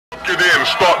in,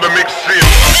 start the mixing.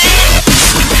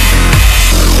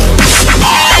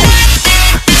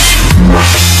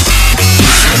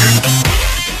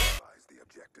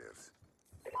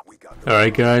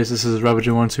 Alright guys, this is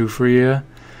Ravager123 here.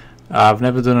 I've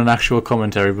never done an actual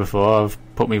commentary before. I've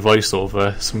put my voice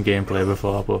over some gameplay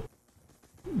before, but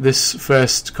this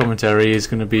first commentary is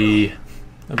going to be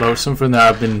about something that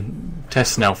I've been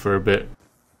testing out for a bit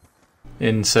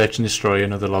in Search and Destroy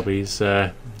and other lobbies.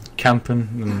 Camping,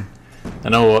 and I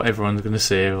know what everyone's going to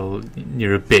say, well,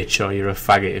 you're a bitch or you're a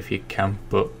faggot if you camp,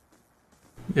 but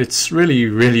it's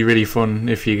really fun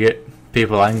if you get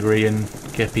people angry and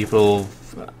get people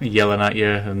yelling at you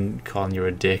and calling you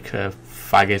a dick, a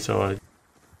faggot, or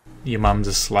your mum's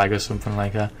a slag or something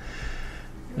like that.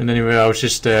 And anyway, I was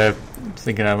just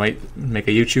thinking I might make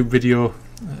a YouTube video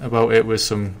about it with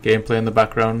some gameplay in the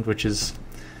background, which is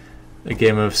a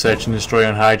game of Search and Destroy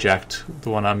on Hijacked, the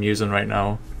one I'm using right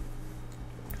now.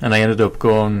 And I ended up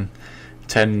going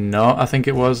 10-0, I think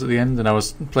it was, at the end, and I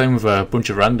was playing with a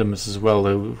bunch of randoms as well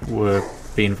who were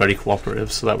being very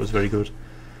cooperative, so that was very good.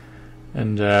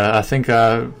 And I think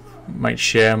I might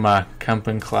share my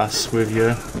camping class with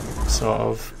you, sort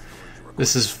of.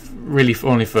 This is really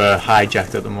only for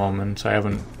Hijacked at the moment. I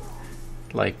haven't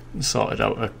like sorted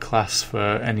out a class for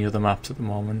any other maps at the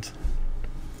moment.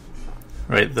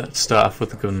 Right, let's start off with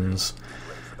the guns.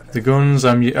 The guns,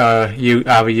 you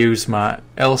either use my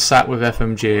LSAT with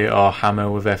FMJ or Hammer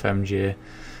with FMJ,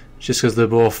 just because they're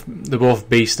both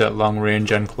beast at long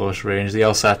range and close range. The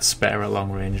LSAT's better at long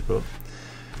range, but.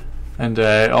 And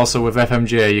also with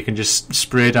FMJ, you can just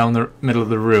spray down the middle of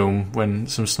the room when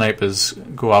some snipers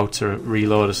go out to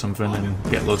reload or something and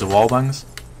get loads of wallbangs.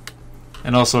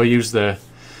 And also use the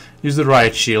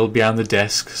riot shield behind the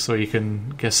desk so you can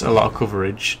get a lot of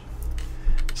coverage.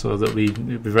 So it'll be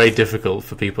very difficult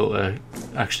for people to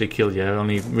actually kill you.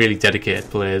 Only really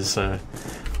dedicated players,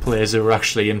 players who are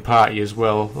actually in party as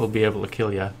well, will be able to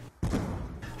kill you.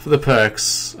 For the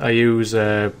perks, I use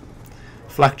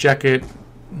flak jacket,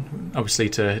 obviously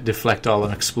to deflect all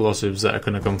the explosives that are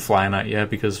going to come flying at you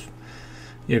because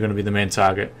you're going to be the main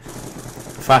target.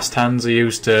 Fast hands are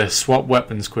used to swap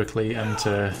weapons quickly and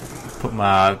to put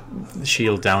my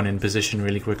shield down in position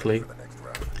really quickly.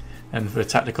 And for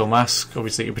tactical mask,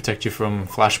 obviously to protect you from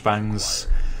flashbangs,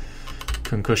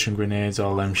 concussion grenades,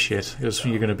 all them shit, because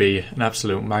you're going to be an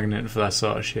absolute magnet for that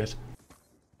sort of shit.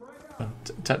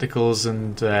 Tacticals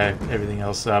and everything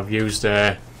else, I've used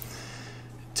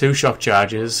 2 shock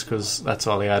charges because that's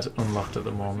all I had unlocked at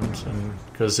the moment, and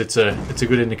because it's a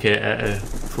good indicator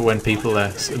for when people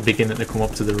are beginning to come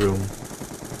up to the room.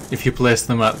 If you place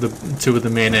them at the 2 of the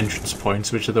main entrance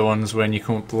points, which are the ones when you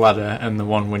come up the ladder and the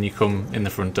one when you come in the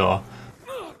front door.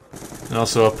 And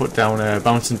also I put down a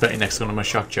bouncing Betty next to one of my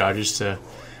shock charges to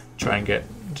try and get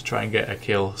a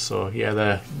kill. So yeah,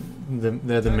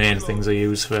 they're the main things I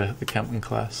use for the camping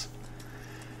class.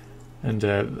 And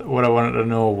what I wanted to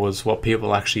know was what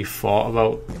people actually thought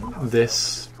about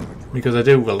this, because I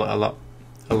do a lot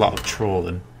of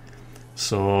trolling.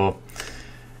 So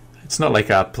it's not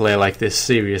like I play like this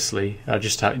seriously. I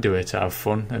just do it to have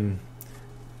fun, and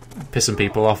pissing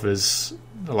people off is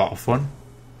a lot of fun.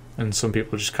 And some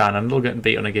people just can't handle getting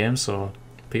beat on a game, so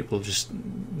people just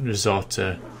resort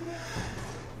to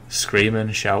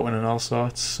screaming, shouting, and all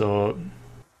sorts. So.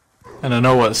 And I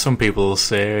know what some people will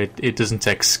say, it doesn't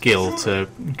take skill to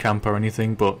camp or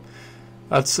anything, but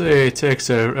I'd say it takes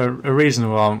a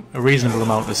reasonable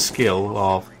amount of skill,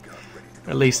 or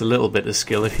at least a little bit of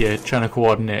skill if you're trying to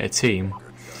coordinate a team.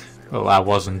 Well, I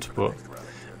wasn't, but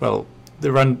well,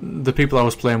 the people I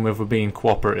was playing with were being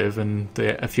cooperative, and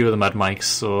a few of them had mics,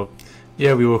 so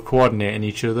yeah, we were coordinating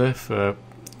each other for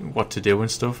what to do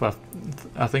and stuff.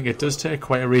 I think it does take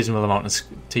quite a reasonable amount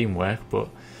of teamwork, but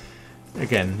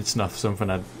again, it's not something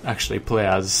I'd actually play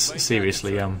as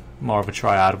seriously. I'm more of a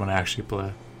tryhard when I actually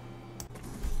play.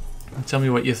 Tell me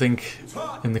what you think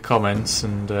in the comments,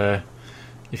 and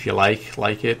if you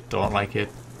like it, don't like it,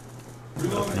 you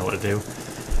know what to do.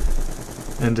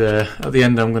 And at the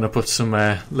end, I'm going to put some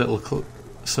little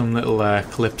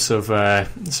clips of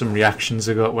some reactions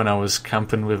I got when I was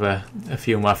camping with a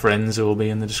few of my friends, who will be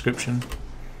in the description.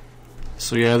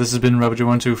 So yeah, this has been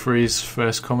Ravager123's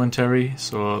first commentary,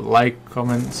 so like,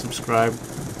 comment, subscribe,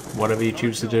 whatever you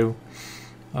choose to do.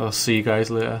 I'll see you guys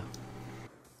later.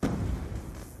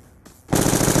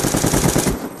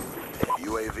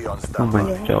 Oh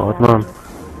my god, man.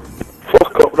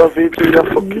 Fuck up, Ravi, you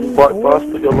fucking black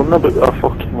bastard, you're running about that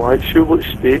fucking white shoe, but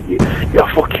state, you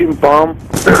fucking bomb.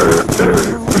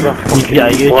 You got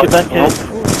a YouTube account?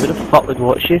 Who the fuck would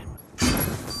watch you?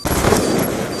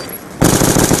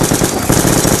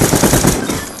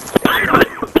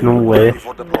 No way.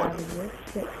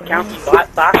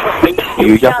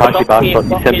 You just pass your passport,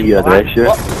 you send me your address,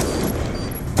 yeah?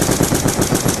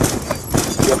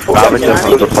 Gavin, you're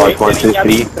from the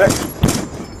 5123.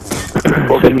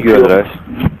 Send me your address.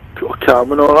 Got a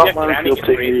camera and all that, man. If you'll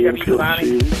take me in, if you'll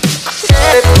see.